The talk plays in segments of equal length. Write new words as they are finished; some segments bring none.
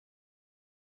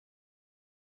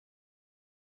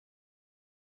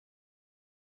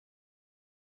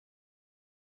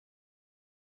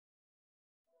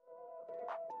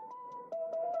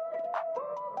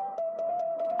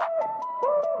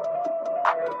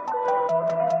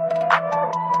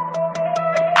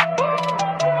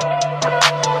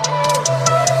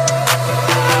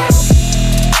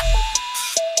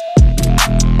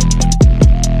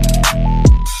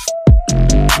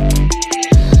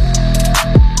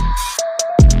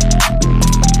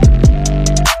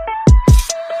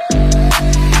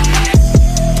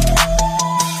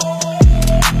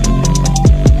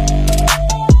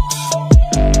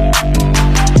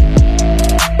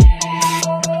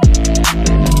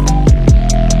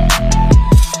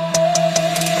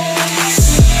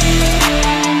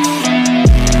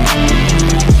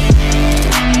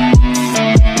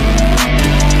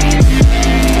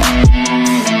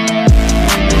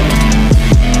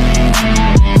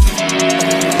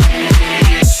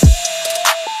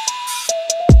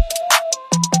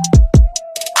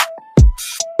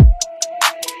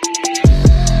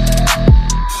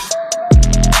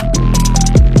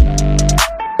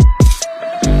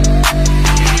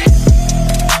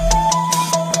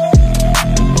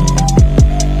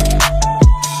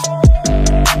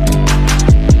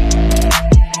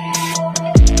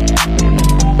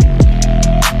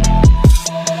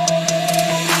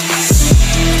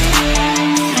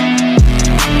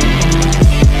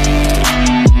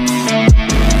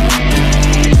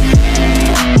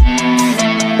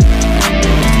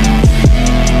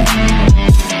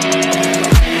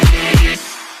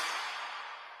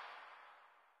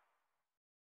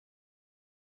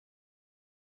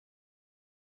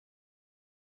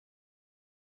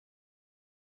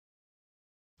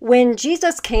When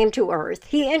Jesus came to earth,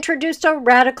 he introduced a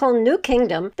radical new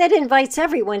kingdom that invites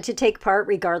everyone to take part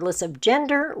regardless of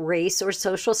gender, race, or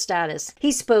social status.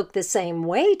 He spoke the same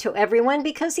way to everyone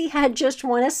because he had just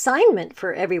one assignment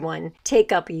for everyone.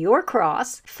 Take up your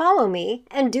cross, follow me,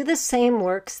 and do the same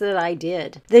works that I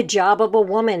did. The job of a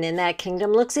woman in that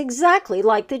kingdom looks exactly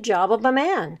like the job of a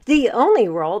man. The only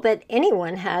role that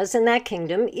anyone has in that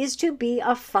kingdom is to be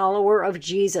a follower of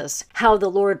Jesus. How the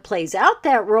Lord plays out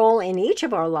that role in each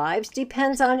of our lives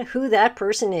depends on who that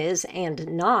person is and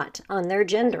not on their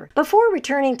gender. Before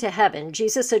returning to heaven,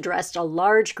 Jesus addressed a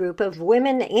large group of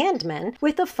women and men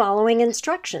with the following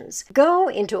instructions. Go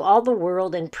into all the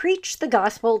world and preach the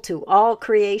gospel to all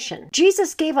creation.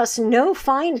 Jesus gave us no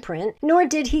fine print, nor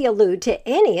did he allude to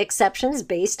any exceptions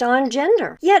based on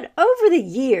gender. Yet over the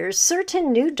years,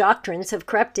 certain new doctrines have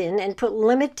crept in and put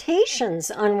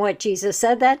limitations on what Jesus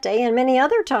said that day and many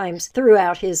other times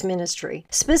throughout his ministry.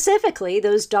 Specifically,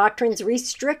 those doctrines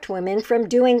restrict women from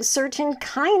doing certain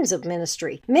kinds of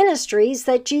ministries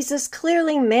that Jesus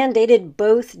clearly mandated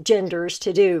both genders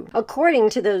to do. According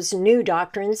to those new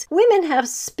doctrines, women have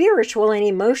spiritual and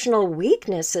emotional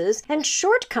weaknesses and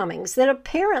shortcomings that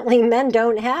apparently men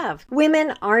don't have.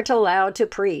 Women aren't allowed to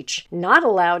preach, not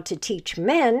allowed to teach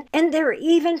men, and they're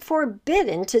even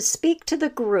forbidden to speak to the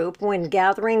group when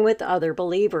gathering with other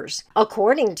believers.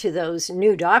 According to those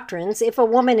new doctrines, if a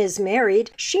woman is married,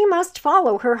 she must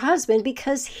follow her husband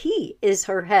because he is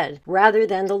her head, rather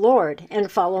than the Lord,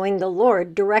 and following the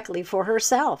Lord directly for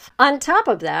herself. On top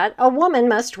of that, a woman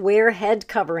must wear head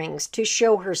coverings to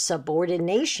show her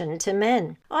subordination to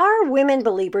men. Are women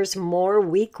believers more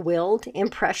weak-willed,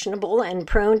 impressionable, and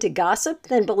prone to gossip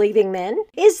than believing men?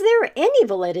 Is there any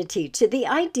validity to the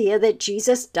idea that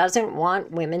Jesus doesn't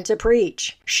want women to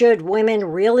preach? Should women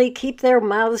really keep their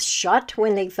mouths shut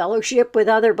when they fellowship with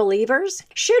other believers?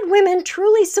 Should women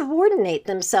truly subordinate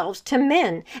themselves to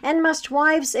men, and must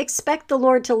wives expect the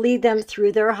Lord to lead them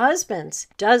through their husbands?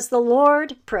 Does the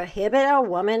Lord prohibit a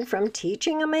woman from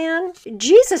teaching a man?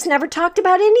 Jesus never talked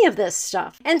about any of this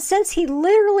stuff. And since he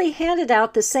literally handed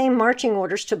out the same marching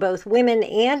orders to both women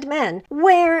and men,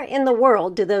 where in the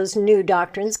world do those new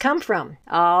doctrines come from?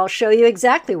 I'll show you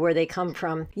exactly where they come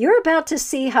from. You're about to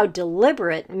see how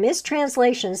deliberate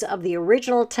mistranslations of the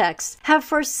original text have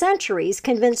for centuries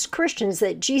convinced Christians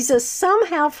that Jesus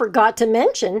somehow forgot to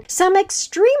mention some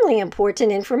extremely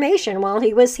important information while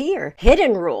he was here.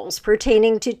 Hidden rules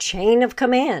pertaining to chain of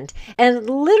command, and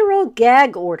literal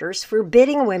gag orders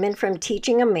forbidding women from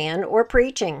teaching a man or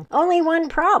preaching. Only one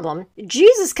problem: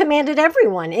 Jesus commanded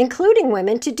everyone, including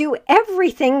women, to do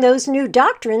everything those new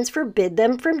doctrines forbid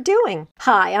them from doing.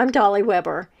 Hi, I'm Dolly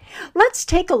Weber. Let's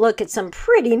take a look at some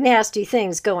pretty nasty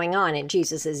things going on in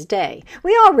Jesus' day.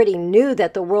 We already knew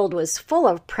that the world was full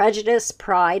of prejudice,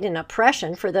 pride, and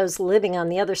oppression for those living on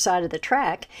the other side of the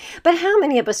track, but how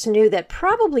many of us knew that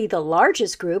probably the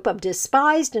largest group of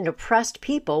despised and oppressed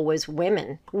people was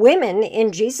women? Women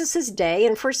in Jesus' day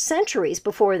and for centuries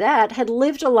before that had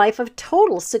lived a life of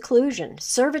total seclusion,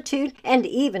 servitude, and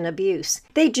even abuse.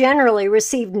 They generally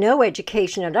received no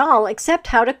education at all except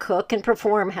how to cook and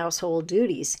perform household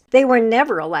duties. They were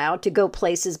never allowed to go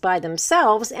places by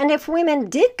themselves, and if women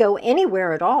did go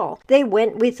anywhere at all, they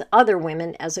went with other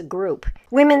women as a group.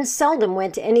 Women seldom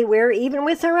went anywhere even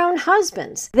with their own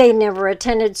husbands. They never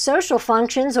attended social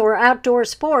functions or outdoor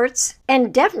sports,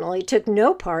 and definitely took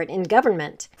no part in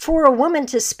government. For a woman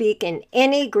to speak in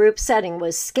any group setting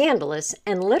was scandalous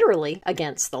and literally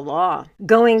against the law.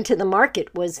 Going to the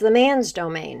market was the man's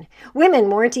domain. Women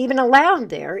weren't even allowed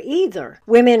there either.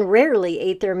 Women rarely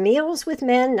ate their meals with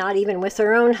men, not even with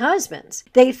their own husbands.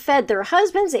 They fed their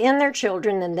husbands and their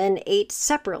children and then ate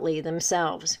separately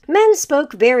themselves. Men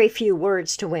spoke very few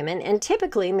words to women and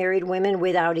typically married women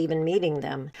without even meeting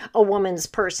them. A woman's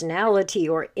personality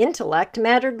or intellect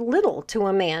mattered little to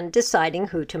a man deciding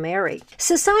who to marry.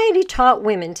 Society taught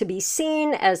women to be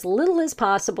seen as little as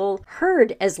possible,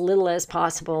 heard as little as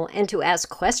possible, and to ask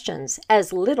questions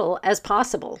as little as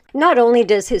possible. Not only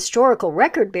does historical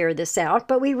record bear this out,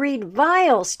 but we read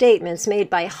vile statements made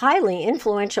by highly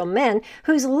influential men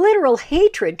whose literal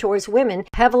hatred towards women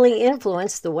heavily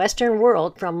influenced the Western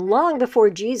world from long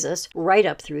before Jesus right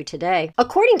up through today.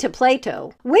 According to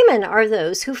Plato, women are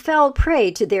those who fell prey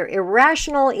to their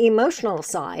irrational emotional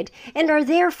side and are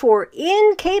therefore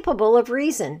incapable of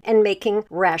reason and making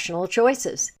rational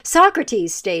choices.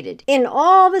 Socrates stated, "In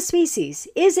all the species,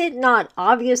 is it not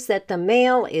obvious that the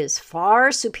male is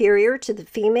far superior to the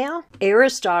female?"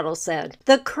 Aristotle said,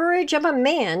 "The courage of a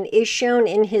man is shown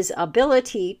in his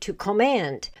ability to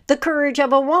command. The courage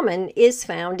of a woman is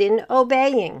found in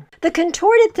obeying. The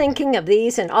contorted thinking of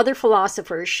these and other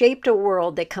philosophers shaped a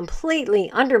world that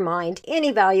completely undermined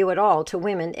any value at all to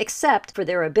women except for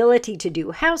their ability to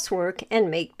do housework and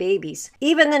make babies.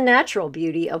 Even the natural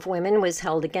beauty of women was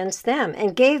held against them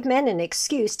and gave men an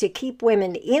excuse to keep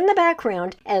women in the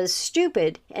background as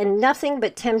stupid and nothing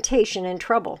but temptation and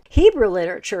trouble. Hebrew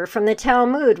literature from the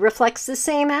Talmud reflects the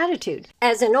same attitude.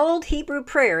 As an old Hebrew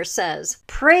prayer says,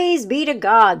 "Praise be to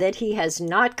God that he has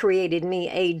not created me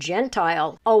a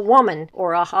Gentile, a woman,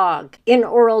 or a hog." In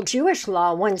oral Jewish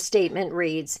law, one statement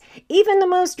reads, "Even the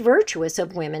most virtuous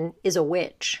of women is a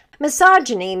witch."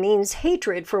 Misogyny means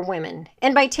hatred for women,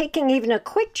 and by taking even a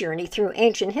quick journey through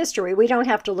ancient history, we don't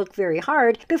have to look very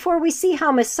hard before we see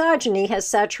how misogyny has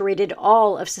saturated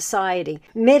all of society,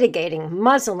 mitigating,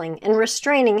 muzzling, and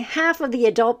restraining half of the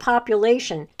adult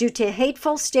population due to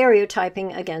hateful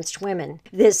stereotyping against women.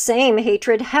 This same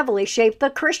hatred heavily shaped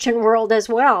the Christian world as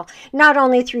well, not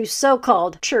only through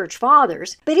so-called church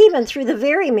fathers, but even through the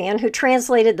very man who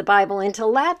translated the Bible into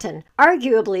Latin,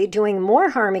 arguably doing more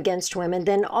harm against women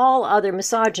than all other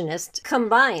misogynists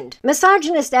combined.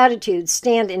 Misogynist attitudes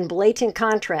stand in blatant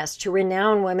contrast to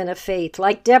renowned women of faith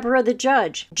like Deborah the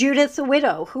judge, Judith the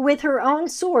widow, who with her own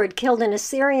sword killed an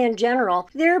Assyrian general,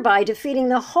 thereby defeating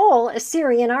the whole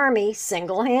Assyrian army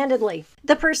single-handedly.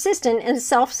 The persistent and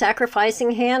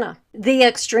self-sacrificing Hannah. The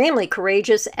extremely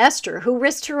courageous Esther, who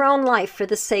risked her own life for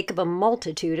the sake of a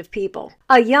multitude of people.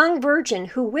 A young virgin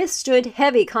who withstood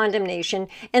heavy condemnation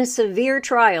and severe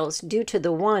trials due to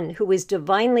the one who was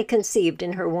divinely conceived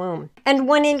in her womb. And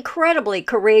one incredibly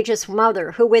courageous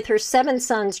mother who with her 7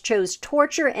 sons chose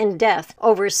torture and death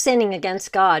over sinning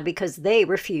against God because they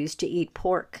refused to eat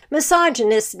pork.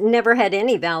 Misogynists never had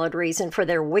any valid reason for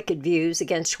their wicked views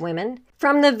against women.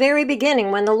 From the very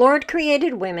beginning, when the Lord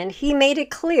created women, he made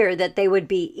it clear that they would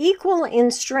be equal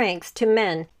in strength to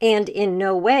men and in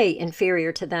no way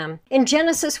inferior to them. In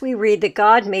Genesis, we read that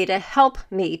God made a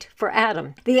helpmeet for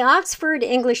Adam. The Oxford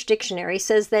English Dictionary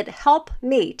says that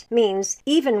helpmeet means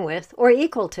even with or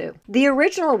equal to. The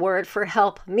original word for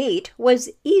helpmeet was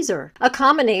ezer, a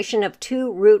combination of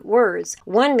 2 root words,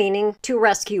 one meaning to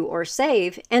rescue or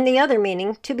save, and the other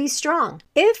meaning to be strong.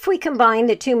 If we combine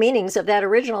the 2 meanings of that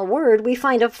original word, we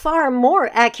find a far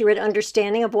more accurate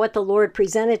understanding of what the Lord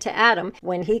presented to Adam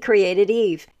when he created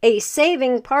Eve, a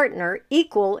saving partner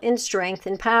equal in strength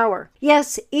and power.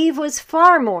 Yes, Eve was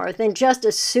far more than just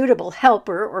a suitable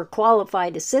helper or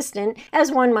qualified assistant,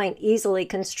 as one might easily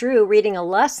construe reading a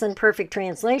less than perfect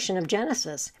translation of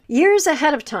Genesis. Years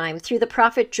ahead of time, through the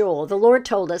prophet Joel, the Lord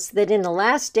told us that in the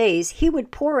last days he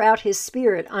would pour out his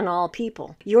Spirit on all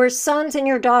people. "Your sons and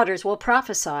your daughters will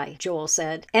prophesy," Joel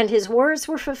said, and his words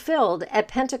were fulfilled at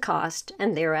Pentecost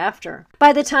and thereafter.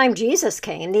 By the time Jesus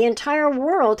came, the entire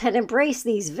world had embraced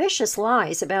these vicious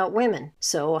lies about women.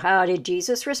 So how did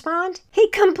Jesus respond? He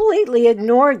completely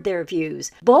ignored their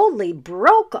views, boldly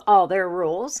broke all their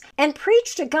rules, and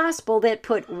preached a gospel that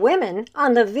put women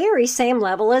on the very same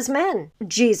level as men.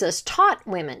 Jesus taught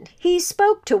women. He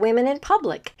spoke to women in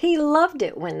public. He loved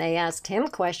it when they asked him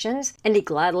questions, and he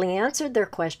gladly answered their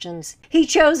questions. He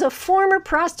chose a former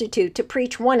prostitute to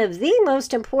preach one of the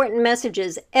most important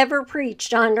messages ever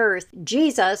preached on earth.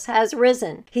 Jesus has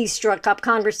risen. He struck up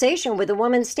conversation with a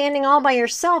woman standing all by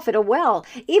herself at a well,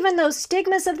 even though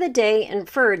stigmas of the day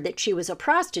inferred that she was a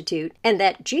prostitute and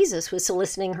that Jesus was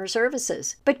soliciting her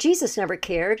services. But Jesus never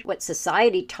cared what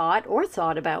society taught or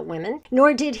thought about women,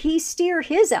 nor did he steer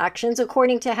his actions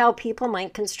according to how people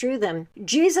might construe them.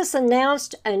 Jesus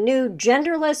announced a new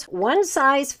genderless,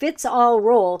 one-size-fits-all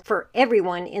role for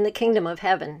everyone in the kingdom of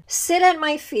heaven. "Sit at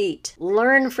my feet,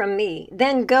 learn from me,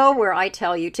 then go where I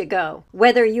tell you to go.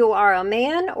 Whether you are a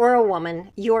man or a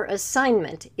woman, your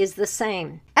assignment is the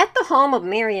same." At the home of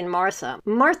Mary and Martha,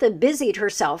 Martha busied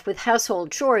herself with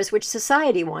household chores which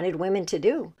society wanted women to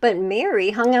do. But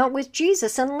Mary hung out with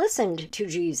Jesus and listened to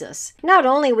Jesus. Not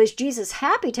only was Jesus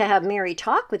happy to have Mary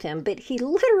talk with him, but he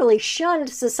literally shunned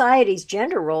society's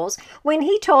gender roles when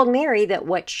he told Mary that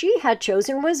what she had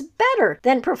chosen was better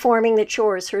than performing the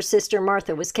chores her sister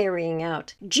Martha was carrying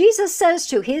out. Jesus says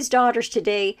to his daughters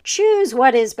today, "Choose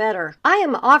what is better. I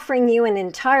am offering you an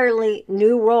entirely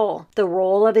new role, the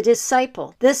role of a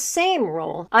disciple. The same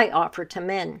role I offer to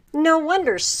men." No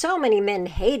wonder so many men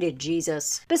hated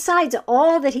Jesus. Besides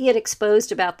all that he had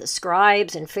exposed about the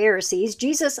scribes and Pharisees,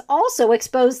 Jesus also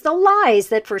exposed the lies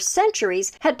that for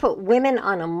centuries had put women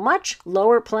on a much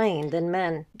lower plane than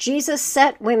men. Jesus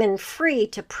set women free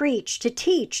to preach, to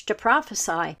teach, to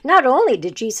prophesy. Not only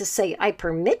did Jesus say, "I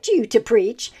permit you to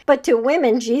preach," but to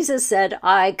women Jesus said,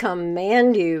 "I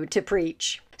command you to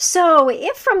preach." So,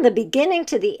 if from the beginning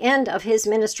to the end of his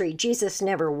ministry Jesus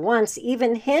never once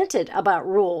even hinted about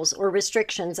rules or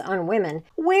restrictions on women,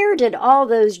 where did all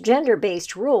those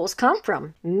gender-based rules come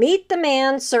from? Meet the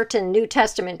man certain New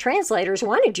Testament translators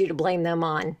wanted you to blame them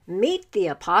on. Meet the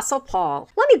Apostle Paul.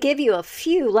 Let me give you a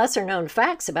few lesser-known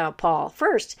facts about Paul.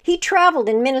 First, he traveled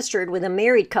and ministered with a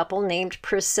married couple named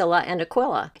Priscilla and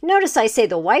Aquila. Notice I say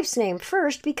the wife's name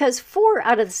first because 4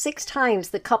 out of the 6 times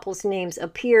the couple's names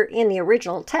appear in the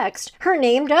original text, her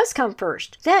name does come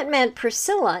first. That meant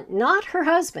Priscilla, not her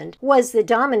husband, was the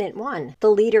dominant one, the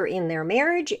leader in their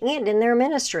marriage and in their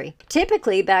ministry.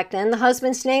 Typically, back then, the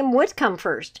husband's name would come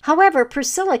first. However,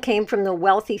 Priscilla came from the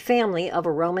wealthy family of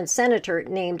a Roman senator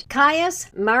named Caius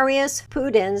Marius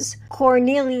Pudens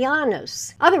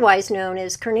Cornelianus, otherwise known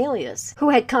as Cornelius, who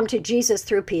had come to Jesus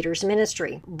through Peter's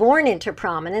ministry. Born into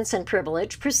prominence and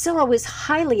privilege, Priscilla was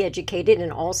highly educated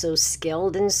and also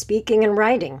skilled in speaking and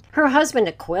writing. Her husband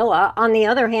Aquila, on the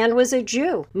other hand, was a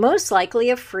Jew, most likely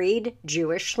a freed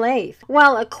Jewish slave.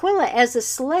 While Aquila as a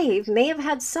slave may have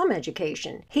had some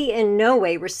education, he in no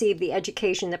way received the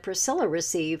education that Priscilla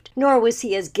received, nor was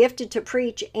he as gifted to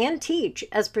preach and teach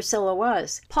as Priscilla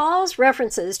was. Paul's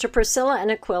references to Priscilla and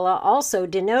Aquila also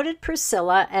denoted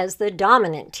Priscilla as the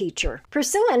dominant teacher.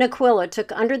 Priscilla and Aquila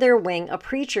took under their wing a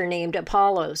preacher named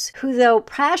Apollos, who, though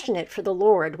passionate for the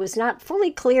Lord, was not fully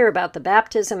clear about the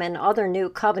baptism and other new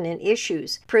covenant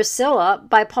issues. Priscilla,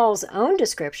 by Paul's own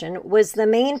description, was the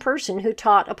main person who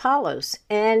taught Apollos.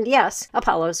 And yes,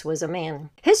 Apollos was a man.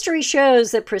 History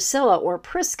shows that Priscilla, or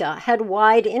Prisca, had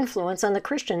wide influence on the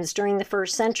Christians during the 1st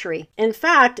century. In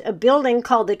fact, a building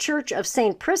called the Church of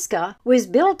St. Prisca was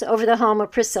built over the home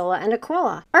of Priscilla and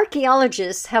Aquila.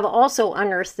 Archaeologists have also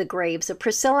unearthed the graves of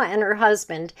Priscilla and her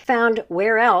husband, found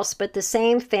where else but the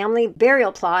same family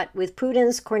burial plot with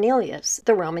Pudens Cornelius,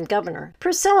 the Roman governor.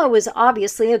 Priscilla was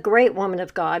obviously a great woman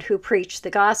of God who preached the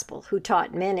gospel, who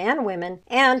taught men and women,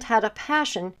 and had a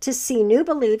passion to see new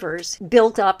believers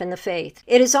built up in the faith.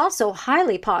 It is also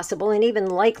highly possible and even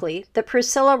likely that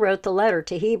Priscilla wrote the letter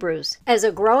to Hebrews, as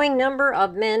a growing number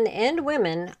of men and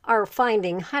women are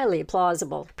finding highly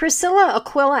plausible. Priscilla,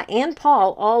 Aquila, and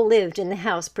Paul all lived in the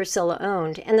house Priscilla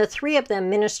owned, and the 3 of them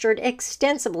ministered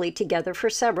extensively together for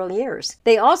several years.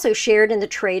 They also shared in the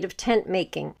trade of tent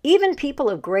making. Even people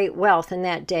of great wealth in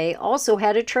that day also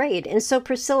had a trade, and so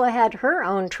Priscilla had her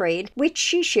own trade, which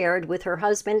she shared with her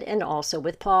husband and also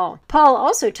with Paul. Paul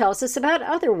also tells us about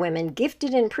other women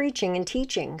gifted in preaching and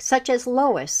teaching, such as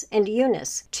Lois and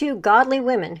Eunice, 2 godly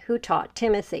women who taught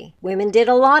Timothy. Women did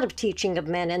a lot of teaching of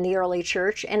men in the early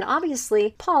church, and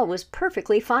obviously Paul was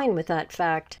perfectly fine with that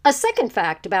fact. A second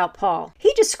fact about Paul: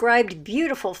 he described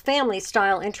beautiful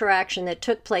family-style interaction that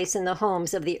took place in the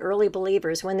homes of the early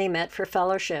believers when they met for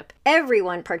fellowship.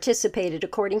 Everyone participated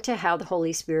according to how the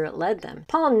Holy Spirit led them.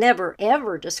 Paul never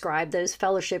ever described those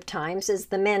fellowship times as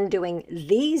the men doing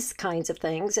these kinds of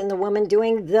things and the women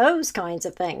doing those kinds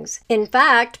of things. In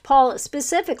fact, Paul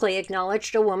specifically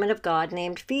acknowledged a woman of God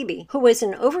named Phoebe, who was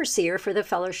an overseer for the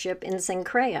fellowship in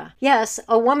Cenchrea. Yes,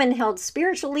 a woman held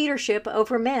spiritual leadership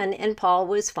over men, and Paul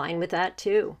was fine with that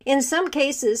too. In some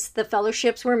cases, the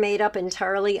fellowships were made up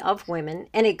entirely of women,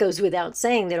 and it goes without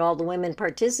saying that all the women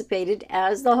participated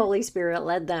as the Holy Spirit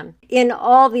led them. In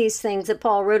all these things that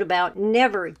Paul wrote about,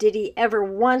 never did he ever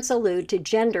once allude to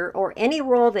gender or any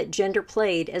role that gender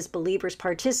played as believers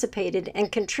participated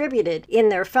and contributed in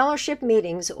their fellowship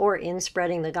meetings or in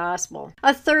spreading the gospel.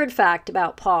 A third fact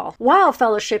about Paul: while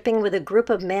fellowshipping with a group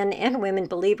of men and women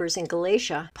believers in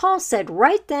Galatia, Paul said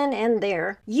right then and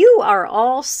there, "You are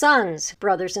all sons,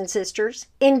 brothers and sisters.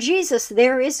 In Jesus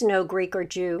there is no Greek or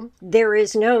Jew, there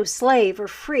is no slave or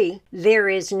free, there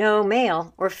is no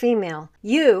male or female.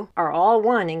 You are all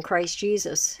one in Christ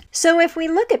Jesus." So if we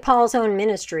look at Paul's own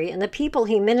ministry and the people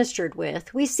he ministered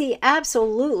with, we see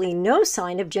absolutely no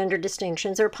sign of gender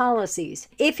distinctions or policies.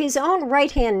 If his own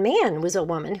right-hand man was a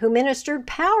woman who ministered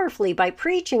powerfully by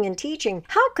preaching and teaching,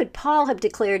 how could Paul have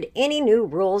declared any new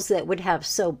rules that would have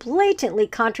so blatantly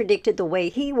contradicted the way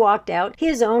he walked out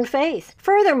his own faith?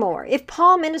 Furthermore, if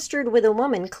Paul ministered with a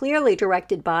woman clearly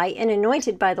directed by and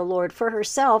anointed by the Lord for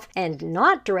herself and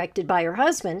not directed by her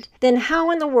husband, then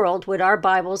how in the world would our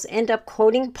Bibles end up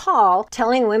quoting Paul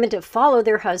telling women to follow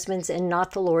their husbands and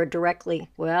not the Lord directly?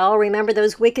 Well, remember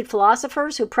those wicked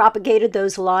philosophers who propagated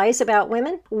those lies about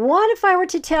women? What if I were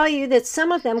to tell you that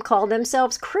some of them called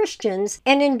themselves Christians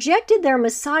and injected their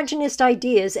misogynist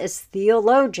ideas as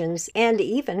theologians and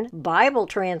even Bible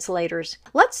translators?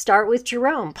 Let's start with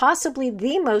Jerome, possibly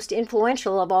the most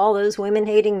influential of all those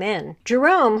women-hating men.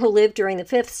 Jerome, who lived during the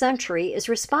 5th century, is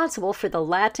responsible for the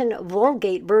Latin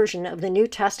Vulgate version of the New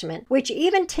Testament, which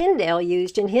even Tyndale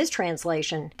used in his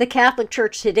translation. The Catholic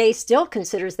Church today still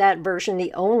considers that version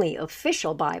the only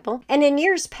official Bible, and in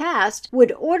years past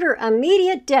would order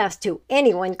immediate death to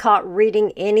anyone caught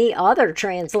reading any other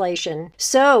translation.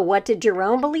 So, what did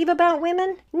Jerome believe about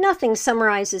women? Nothing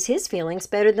summarizes his feelings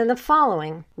better than the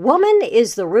following. Woman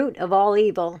is the root of all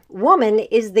evil. Woman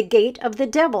is the gate of the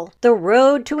devil, the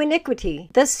road to iniquity,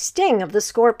 the sting of the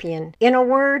scorpion. In a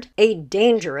word, a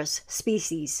dangerous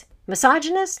species.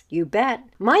 Misogynist? You bet.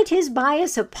 Might his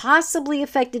bias have possibly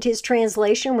affected his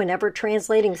translation whenever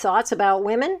translating thoughts about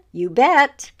women? You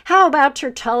bet. How about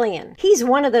Tertullian? He's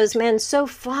one of those men so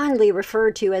fondly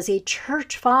referred to as a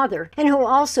church father, and who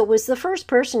also was the first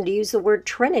person to use the word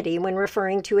Trinity when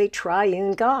referring to a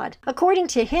triune God. According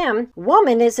to him,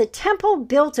 woman is a temple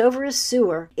built over a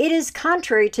sewer. It is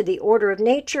contrary to the order of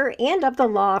nature and of the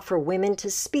law for women to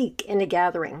speak in a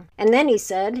gathering. And then he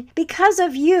said, because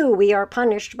of you we are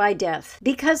punished by death.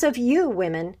 Because of you,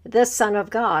 women, the Son of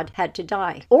God had to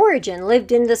die. Origen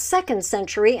lived in the 2nd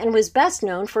century and was best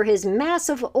known for his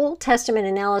massive Old Testament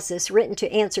analysis written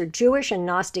to answer Jewish and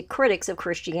Gnostic critics of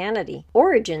Christianity.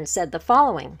 Origen said the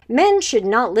following: men should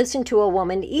not listen to a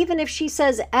woman even if she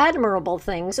says admirable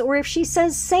things or if she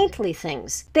says saintly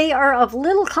things. They are of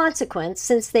little consequence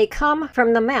since they come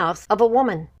from the mouth of a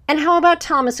woman. And how about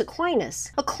Thomas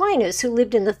Aquinas? Aquinas, who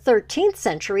lived in the 13th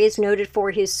century, is noted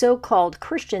for his so-called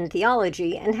Christian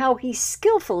theology and how he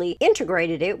skillfully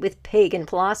integrated it with pagan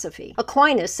philosophy.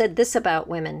 Aquinas said this about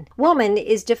women: woman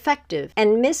is defective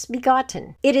and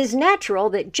misbegotten. It is natural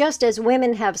that just as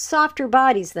women have softer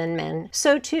bodies than men,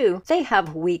 so too they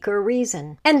have weaker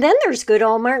reason. And then there's good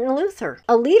old Martin Luther.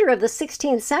 A leader of the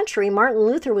 16th century, Martin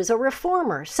Luther was a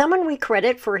reformer, someone we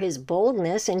credit for his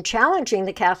boldness in challenging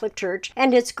the Catholic Church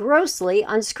and its grossly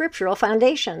unscriptural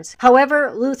foundations.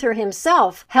 However, Luther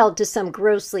himself held to some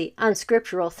grossly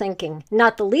unscriptural thinking,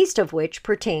 not the least of which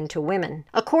pertained to women.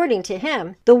 According to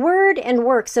him, the word and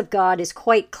works of God is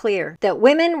quite clear, that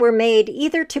women were made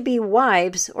either to be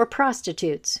wives or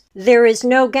prostitutes. There is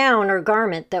no gown or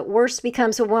garment that worse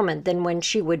becomes a woman than when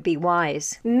she would be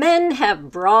wise. Men have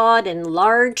broad and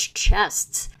large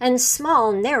chests, and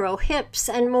small narrow hips,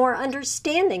 and more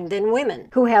understanding than women,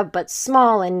 who have but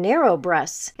small and narrow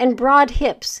breasts, and broad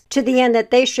hips, to the end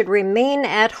that they should remain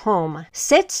at home,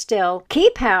 sit still,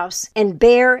 keep house, and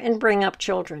bear and bring up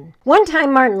children. One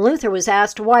time Martin Luther was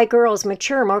asked why girls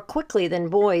mature more quickly than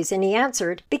boys, and he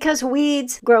answered, because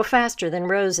weeds grow faster than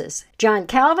roses. John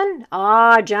Calvin?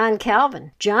 John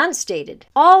Calvin. John stated,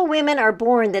 all women are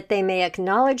born that they may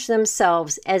acknowledge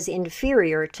themselves as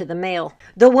inferior to the male.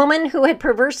 The woman who had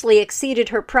perversely exceeded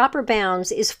her proper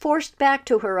bounds is forced back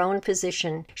to her own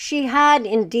position. She had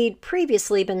indeed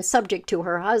previously been subject to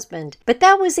her husband, but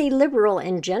that was a liberal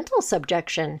and gentle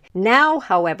subjection. Now,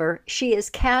 however, she is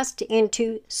cast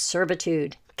into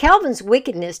servitude. Calvin's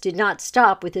wickedness did not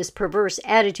stop with his perverse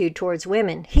attitude towards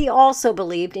women. He also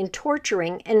believed in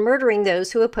torturing and murdering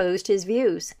those who opposed his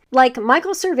views. Like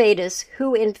Michael Servetus,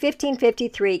 who in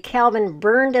 1553 Calvin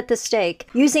burned at the stake,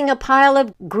 using a pile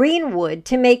of green wood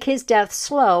to make his death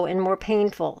slow and more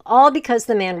painful, all because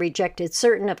the man rejected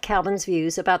certain of Calvin's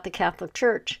views about the Catholic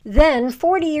Church. Then,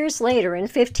 40 years later, in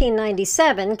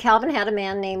 1597, Calvin had a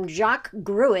man named Jacques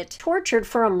Gruet tortured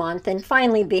for a month and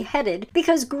finally beheaded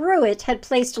because Gruet had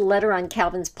placed a letter on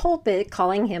Calvin's pulpit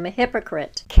calling him a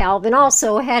hypocrite. Calvin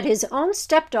also had his own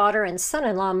stepdaughter and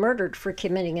son-in-law murdered for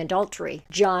committing adultery.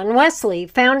 John Wesley,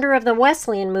 founder of the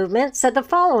Wesleyan movement, said the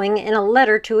following in a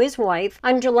letter to his wife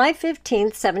on July 15,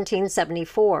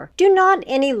 1774. Do not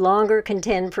any longer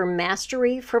contend for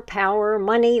mastery, for power,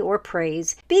 money, or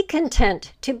praise. Be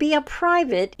content to be a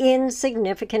private,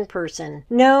 insignificant person,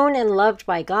 known and loved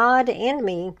by God and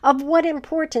me. Of what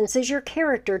importance is your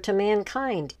character to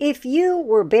mankind? If you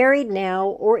were buried now,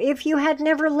 or if you had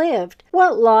never lived,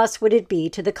 what loss would it be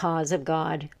to the cause of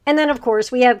God? And then, of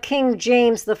course, we have King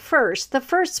James the first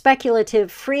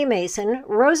speculative Freemason,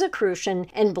 Rosicrucian,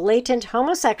 and blatant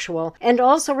homosexual, and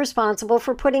also responsible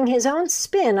for putting his own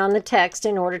spin on the text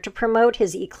in order to promote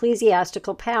his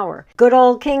ecclesiastical power. Good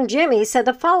old King Jimmy said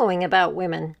the following about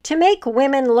women: to make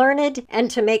women learned and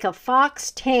to make a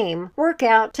fox tame work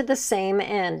out to the same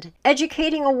end.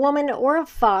 Educating a woman or a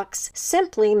fox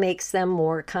simply makes them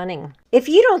more cunning. If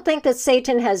you don't think that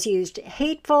Satan has used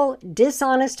hateful,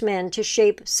 dishonest men to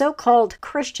shape so-called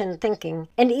Christian thinking,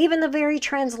 and even the very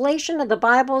translation of the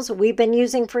Bibles we've been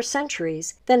using for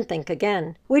centuries, then think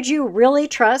again. Would you really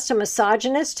trust a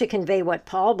misogynist to convey what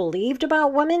Paul believed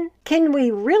about women? Can we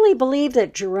really believe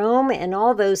that Jerome and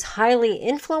all those highly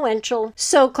influential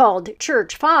so-called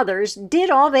church fathers did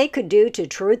all they could do to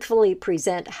truthfully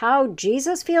present how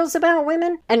Jesus feels about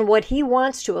women and what he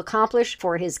wants to accomplish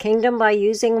for his kingdom by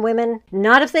using women? women.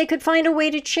 Not if they could find a way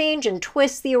to change and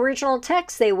twist the original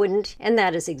text, they wouldn't, and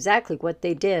that is exactly what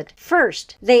they did.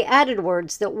 First, they added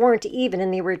words that weren't even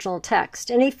in the original text.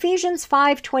 In Ephesians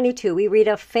 5:22, we read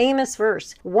a famous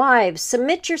verse, "Wives,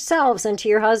 submit yourselves unto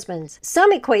your husbands."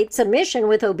 Some equate submission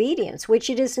with obedience, which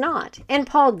it is not, and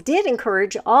Paul did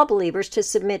encourage all believers to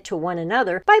submit to one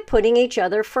another by putting each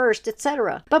other first,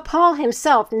 etc. But Paul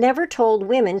himself never told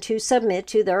women to submit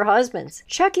to their husbands.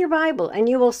 Check your Bible and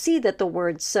you will see that the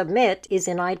word submit is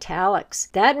in italics.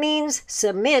 That means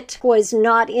submit was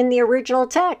not in the original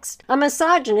text. A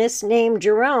misogynist named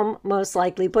Jerome most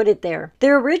likely put it there. The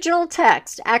original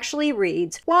text actually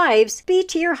reads, "Wives, be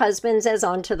to your husbands as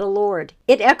unto the Lord."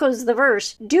 It echoes the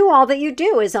verse, "Do all that you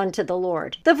do as unto the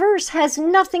Lord." The verse has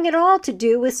nothing at all to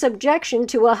do with subjection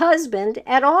to a husband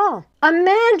at all.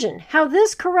 Imagine how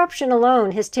this corruption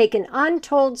alone has taken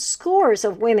untold scores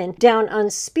of women down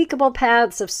unspeakable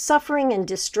paths of suffering and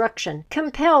destruction,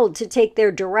 compelled to take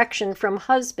their direction from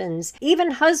husbands, even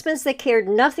husbands that cared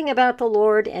nothing about the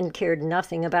Lord and cared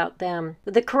nothing about them.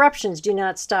 But the corruptions do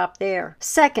not stop there.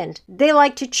 Second, they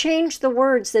like to change the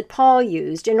words that Paul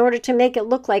used in order to make it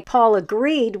look like Paul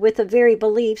agreed with the very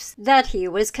beliefs that he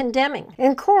was condemning.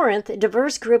 In Corinth, a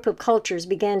diverse group of cultures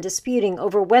began disputing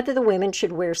over whether the women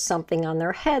should wear something on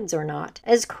their heads or not.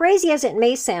 As crazy as it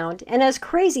may sound, and as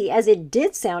crazy as it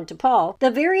did sound to Paul, the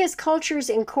various cultures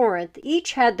in Corinth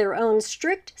each had their own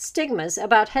strict stigmas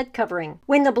about head covering.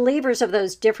 When the believers of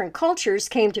those different cultures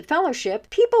came to fellowship,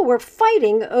 people were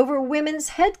fighting over women's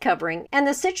head covering, and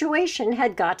the situation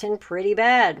had gotten pretty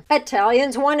bad.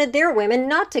 Italians wanted their women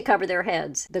not to cover their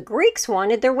heads. The Greeks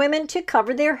wanted their women to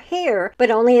cover their hair,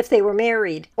 but only if they were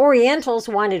married. Orientals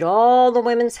wanted all the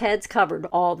women's heads covered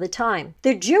all the time.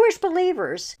 The Jewish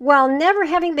believers, while never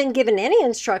having been given any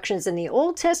instructions in the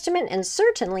Old Testament and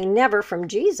certainly never from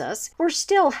Jesus, were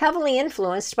still heavily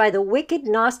influenced by the wicked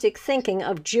Gnostic thinking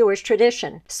of Jewish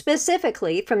tradition,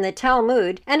 specifically from the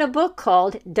Talmud and a book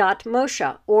called Dat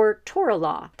Moshe, or Torah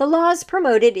Law. The laws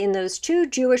promoted in those two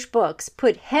Jewish books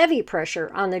put heavy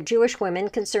pressure on the Jewish women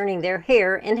concerning their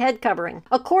hair and head covering.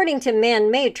 According to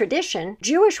man-made tradition,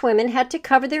 Jewish women had to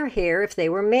cover their hair if they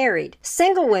were married.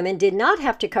 Single women did not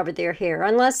have to cover their hair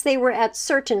unless they were at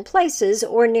certain places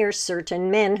or near certain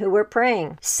men who were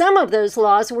praying. Some of those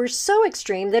laws were so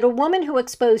extreme that a woman who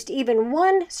exposed even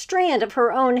one strand of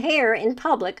her own hair in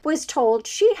public was told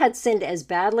she had sinned as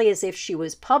badly as if she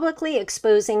was publicly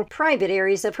exposing private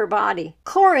areas of her body.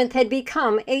 Corinth had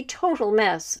become a total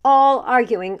mess, all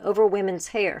arguing over women's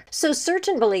hair. So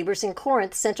certain believers in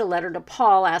Corinth sent a letter to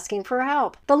Paul asking for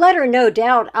help. The letter no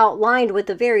doubt outlined what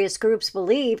the various groups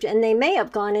believed, and they may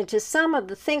have gone into some of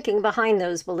the thinking behind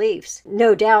those beliefs.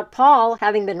 No doubt Paul,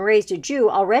 having been raised a Jew,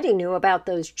 already knew about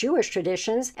those Jewish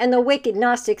traditions and the wicked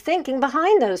Gnostic thinking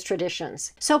behind those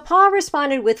traditions. So Paul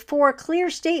responded with 4 clear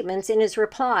statements in his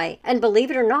reply, and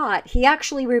believe it or not, he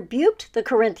actually rebuked the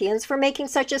Corinthians for making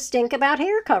such a stink about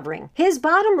hair covering. His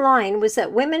bottom line was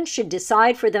that women should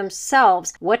decide for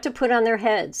themselves what to put on their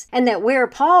heads, and that where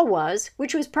Paul was,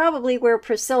 which was probably where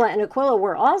Priscilla and Aquila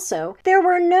were also, there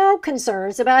were no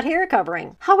concerns about hair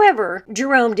covering. However,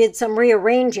 Jerome did some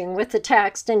rearranging with the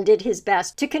text and did his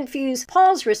best to confuse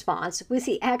Paul's response with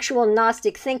the actual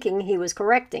Gnostic thinking he was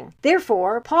correcting.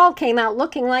 Therefore, Paul came out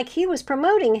looking like he was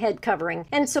promoting head covering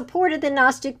and supported the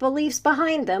Gnostic beliefs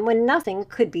behind them when nothing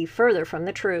could be further from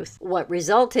the truth. What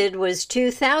resulted was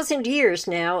 2,000 years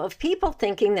now of people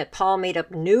thinking that Paul made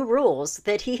up new rules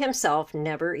that he himself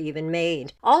never even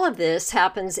made. All of this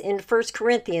happens in 1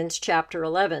 Corinthians chapter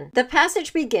 11. The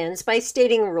passage begins by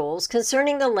stating rules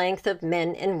concerning the length of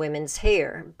men and women's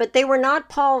hair, but they were not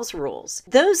Paul's rules.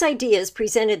 Those ideas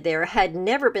presented there had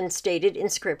never been stated in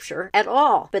Scripture at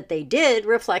all, but they did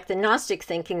reflect the Gnostic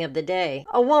thinking of the day.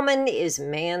 A woman is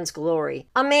man's glory.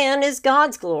 A man is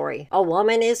God's glory. A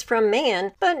woman is from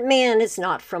man, but man is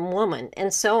not from woman,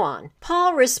 and so on.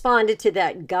 Paul responded to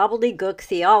that gobbledygook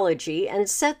theology and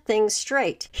set things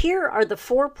straight. Here are the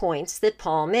 4 points that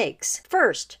Paul makes.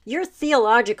 First, your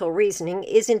theological reasoning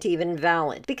isn't even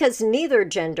valid, because neither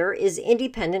gender is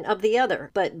independent of the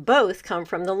other, but both come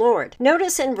from the Lord.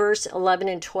 Notice in verse 11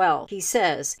 and 12, he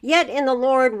says, "Yet in the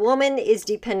Lord woman is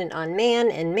dependent on man,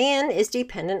 and man is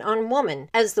dependent on woman.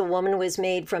 As the woman was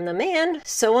made from the man,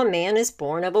 so a man is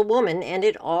born of a woman, and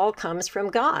it all comes from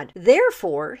God."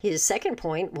 Therefore, his second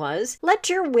point was, let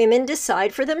your women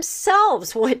decide for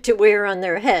themselves what to wear on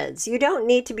their heads. You don't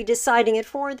need to be deciding it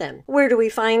for them. Where do we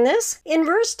find this? In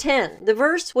verse 10, the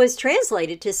verse was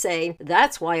translated to say,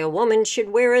 "That's why a woman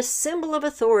should wear a symbol of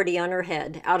authority on her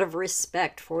head out of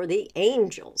respect for the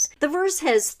angels. The verse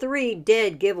has 3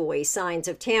 dead giveaway signs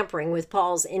of tampering with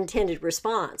Paul's intended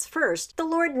response. First, the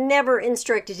Lord never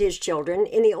instructed his children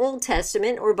in the Old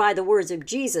Testament or by the words of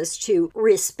Jesus to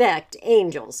respect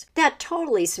angels. That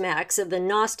totally smacks of the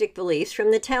Gnostic beliefs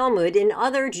from the Talmud and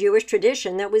other Jewish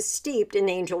tradition that was steeped in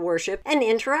angel worship and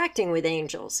interacting with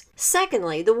angels.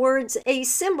 Secondly, the words "a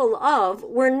symbol of"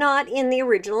 were not in the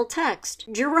original text.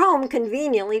 Jerome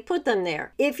conveniently put them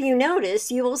there. If you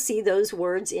notice, you will see those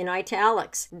words in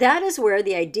italics. That is where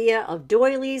the idea of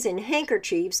doilies and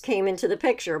handkerchiefs came into the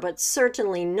picture, but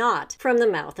certainly not from the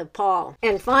mouth of Paul.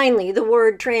 And finally, the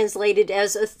word translated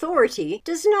as authority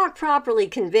does not properly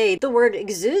convey the word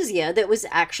exousia that was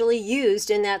actually used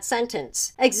in that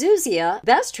sentence. Exousia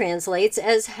best translates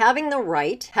as having the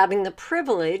right, having the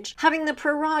privilege, having the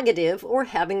prerogative, or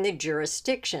having the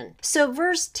jurisdiction. So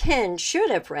verse 10 should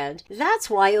have read, "That's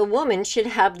why a woman should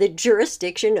have the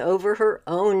jurisdiction over her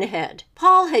own head."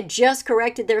 Paul had just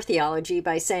corrected their theology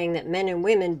by saying that men and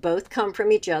women both come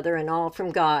from each other and all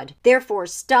from God. Therefore,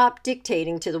 stop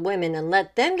dictating to the women and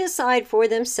let them decide for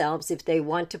themselves if they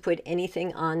want to put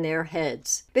anything on their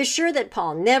heads. Be sure that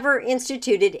Paul never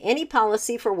instituted any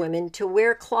policy for women to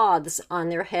wear cloths on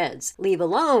their heads. Leave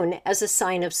alone as a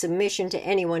sign of submission to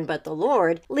anyone but the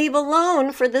Lord. Leave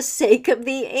alone for the sake of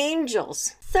the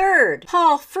angels. Third,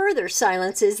 Paul further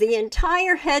silences the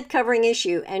entire head covering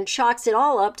issue and chalks it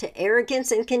all up to arrogance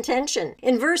and contention.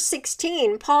 In verse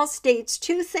 16, Paul states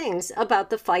 2 things about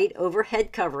the fight over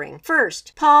head covering.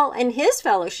 First, Paul and his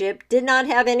fellowship did not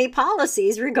have any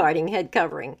policies regarding head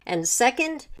covering. And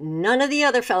second, none of the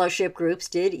other fellowship groups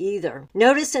did either.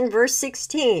 Notice in verse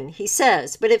 16, he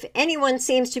says, "But if anyone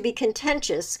seems to be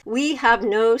contentious, we have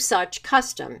no such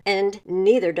custom, and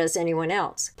neither does anyone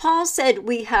else." Paul said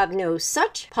we have no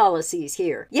such policies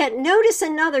here. Yet notice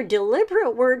another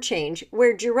deliberate word change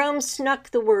where Jerome snuck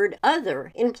the word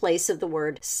other in place of the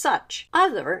word such.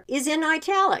 Other is in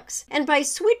italics. And by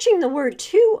switching the word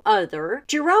to other,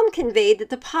 Jerome conveyed that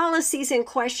the policies in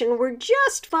question were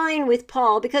just fine with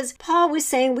Paul because Paul was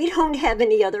saying we don't have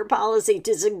any other policy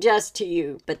to suggest to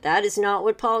you. But that is not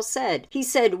what Paul said. He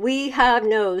said we have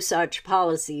no such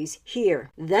policies here.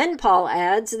 Then Paul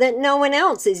adds that no one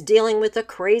else is dealing with the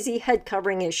crazy head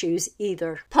covering issues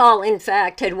either. Paul, in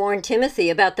fact, had warned Timothy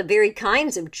about the very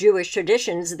kinds of Jewish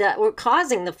traditions that were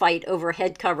causing the fight over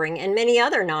head covering and many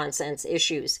other nonsense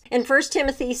issues. In 1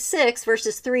 Timothy 6,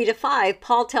 verses 3 to 5,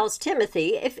 Paul tells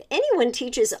Timothy, "If anyone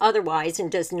teaches otherwise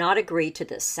and does not agree to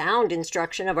the sound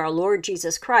instruction of our Lord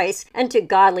Jesus Christ and to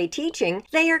godly teaching,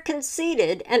 they are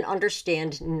conceited and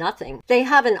understand nothing. They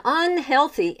have an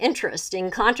unhealthy interest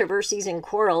in controversies and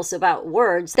quarrels about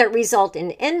words that result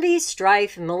in envy,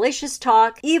 strife, malicious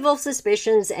talk, evil suspicions,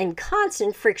 and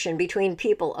constant friction between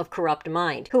people of corrupt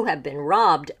mind who have been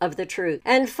robbed of the truth."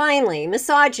 And finally,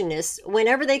 misogynists,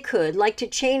 whenever they could, like to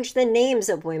change the names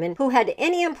of women who had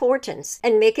any importance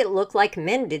and make it look like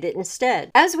men did it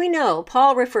instead. As we know,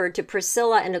 Paul referred to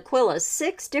Priscilla and Aquila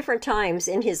 6 different times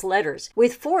in his letters,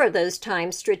 with 4 of those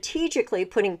times strategically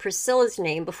putting Priscilla's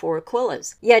name before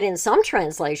Aquila's. Yet in some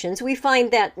translations, we find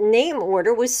that name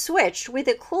order was switched with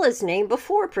Aquila's name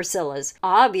before Priscilla's,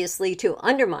 obviously to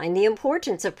undermine the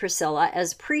importance of Priscilla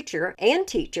as preacher and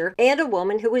teacher and a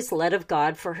woman who was led of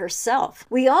God for herself.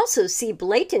 We also see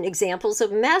blatant examples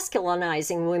of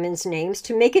masculinizing women's names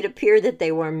to make it appear that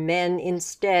they were men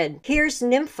instead. Here's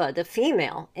Nympha, the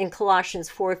female, in Colossians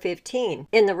 4:15.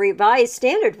 In the Revised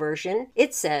Standard Version,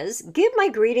 it says, "Give my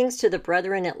greetings to the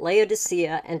brethren at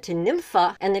Laodicea and to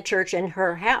Nympha and the church in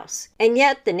her house." And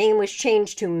yet the name was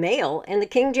changed to male in the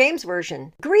King James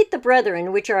Version. "Greet the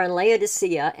brethren which are in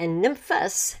Laodicea and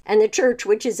Nymphas and the church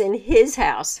which is in his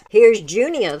house." Here's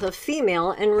Junia, the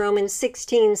female, in Romans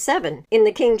 16:7. In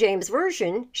the King James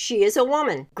Version, she is a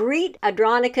woman. "Greet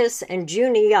Andronicus and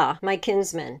Junia, my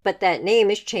kinsmen." But that name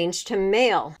is changed to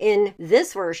male. In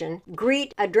this version,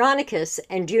 "Greet Andronicus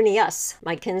and Junius,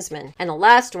 my kinsmen." And the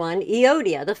last one,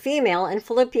 Euodia, the female, in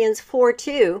Philippians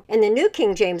 4:2. In the New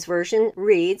King James Version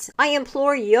reads, "I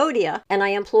implore Euodia and I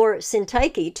implore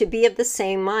Syntyche to be of the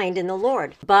same mind in the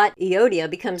Lord." But Euodia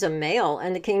becomes a male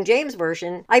in the King James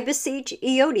Version, "I beseech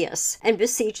Euodias and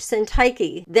beseech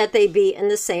Syntyche that they be in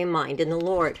the same mind in the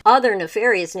Lord." Other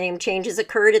nefarious name changes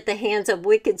occurred at the hands of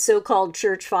wicked so-called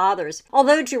church fathers.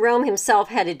 Although Jerome himself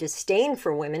had a disdain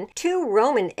for women, 2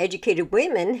 Roman-educated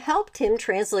women helped him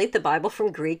translate the Bible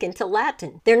from Greek into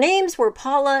Latin. Their names were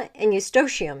Paula and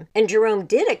Eustochium, and Jerome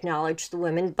did acknowledge the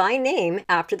women by name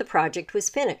after the project was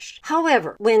finished.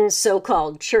 However, when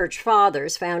so-called church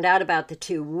fathers found out about the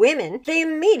 2 women, they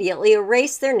immediately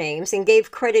erased their names names and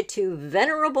gave credit to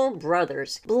venerable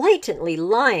brothers, blatantly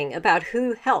lying about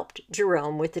who helped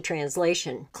Jerome with the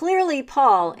translation. Clearly,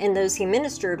 Paul and those he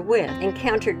ministered with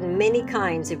encountered many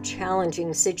kinds of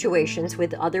challenging situations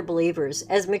with other believers,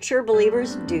 as mature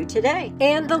believers do today.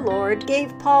 And the Lord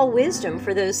gave Paul wisdom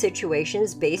for those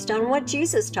situations based on what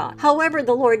Jesus taught. However,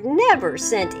 the Lord never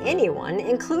sent anyone,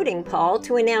 including Paul,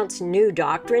 to announce new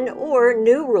doctrine or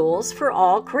new rules for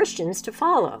all Christians to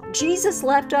follow. Jesus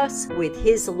left us with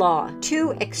his law,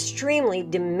 two extremely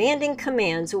demanding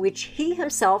commands which he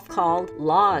himself called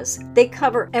laws. They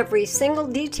cover every single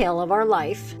detail of our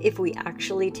life if we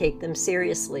actually take them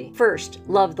seriously. First,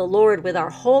 love the Lord with our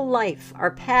whole life,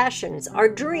 our passions, our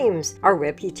dreams, our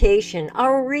reputation,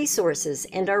 our resources,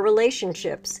 and our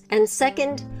relationships. And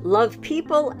second, love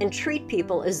people and treat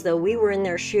people as though we were in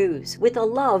their shoes, with a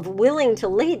love willing to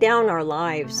lay down our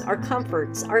lives, our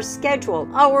comforts, our schedule,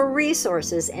 our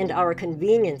resources, and our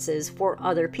conveniences for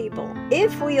other people.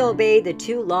 If we obey the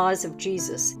two laws of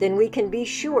Jesus, then we can be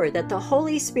sure that the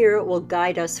Holy Spirit will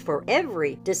guide us for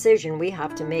every decision we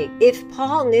have to make. If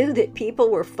Paul knew that people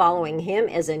were following him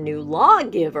as a new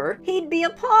lawgiver, he'd be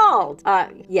appalled.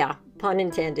 Yeah. Pun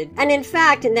intended. And in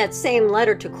fact, in that same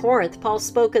letter to Corinth, Paul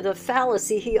spoke of the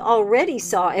fallacy he already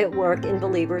saw at work in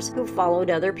believers who followed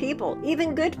other people,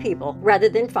 even good people, rather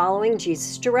than following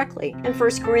Jesus directly. In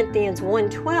 1 Corinthians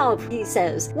 1:12, he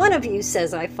says, "One of you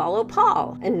says, I follow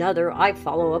Paul, another, I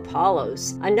follow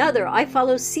Apollos, another, I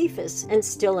follow Cephas, and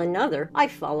still another, I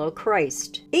follow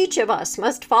Christ." Each of us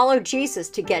must follow Jesus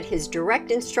to get his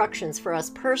direct instructions for us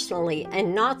personally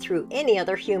and not through any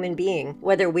other human being,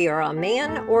 whether we are a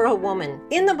man or a woman.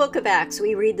 In the book of Acts,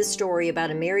 we read the story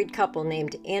about a married couple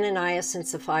named Ananias and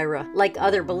Sapphira. Like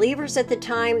other believers at the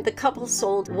time, the couple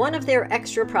sold one of their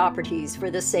extra properties for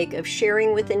the sake of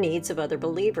sharing with the needs of other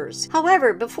believers.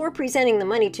 However, before presenting the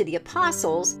money to the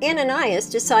apostles, Ananias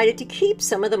decided to keep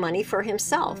some of the money for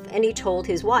himself, and he told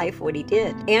his wife what he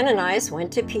did. Ananias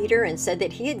went to Peter and said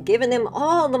that he had given them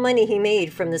all the money he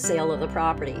made from the sale of the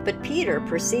property. But Peter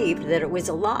perceived that it was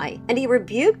a lie, and he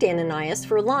rebuked Ananias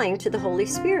for lying to the Holy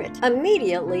Spirit.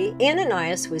 Immediately,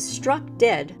 Ananias was struck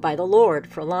dead by the Lord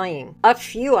for lying. A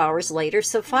few hours later,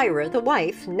 Sapphira, the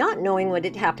wife, not knowing what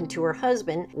had happened to her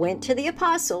husband, went to the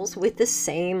apostles with the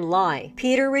same lie.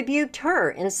 Peter rebuked her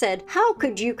and said, "How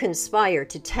could you conspire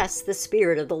to test the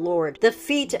Spirit of the Lord? The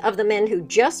feet of the men who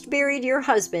just buried your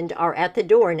husband are at the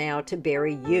door now to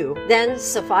bury you." Then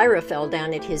Sapphira fell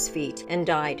down at his feet and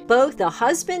died. Both the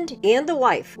husband and the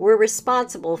wife were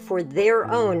responsible for their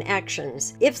own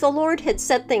actions. If the Lord had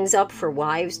set things up for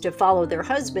wives to follow their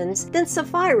husbands, then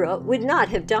Sapphira would not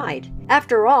have died.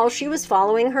 After all, she was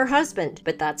following her husband.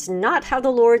 But that's not how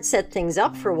the Lord set things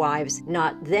up for wives,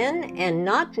 not then and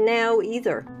not now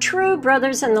either. True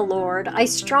brothers in the Lord, I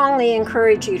strongly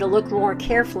encourage you to look more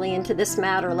carefully into this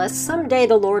matter, lest someday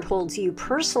the Lord holds you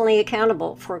personally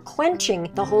accountable for quenching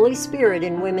the Holy Spirit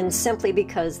in women simply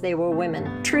because they were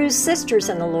women. True sisters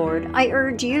in the Lord, I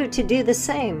urge you to do the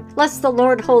same, lest the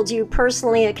Lord holds you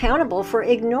personally accountable for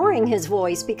ignoring his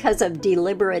voice because of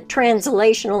deliberate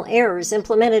translational errors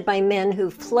implemented by men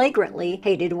who flagrantly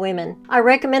hated women. I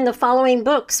recommend the following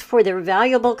books for their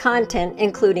valuable content,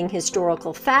 including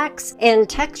historical facts and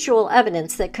textual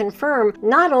evidence that confirm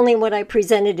not only what I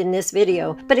presented in this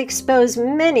video, but expose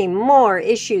many more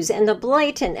issues and the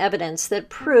blatant evidence that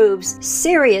proves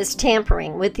serious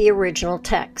tampering with the original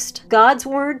text. God's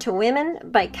Word to Women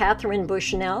by Catherine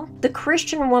Bushnell, The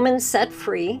Christian Woman Set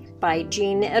Free by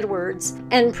Jean Edwards,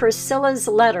 and Priscilla's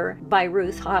Letter by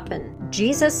Ruth Hoppen.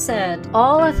 Jesus said,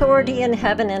 "All authority in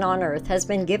heaven and on earth has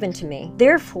been given to me.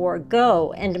 Therefore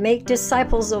go and make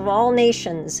disciples of all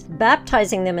nations,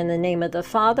 baptizing them in the name of the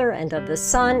Father and of the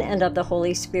Son and of the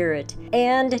Holy Spirit,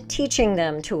 and teaching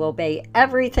them to obey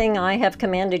everything I have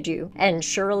commanded you. And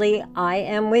surely I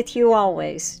am with you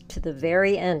always to the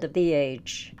very end of the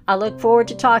age." I look forward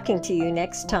to talking to you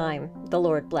next time. The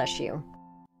Lord bless you.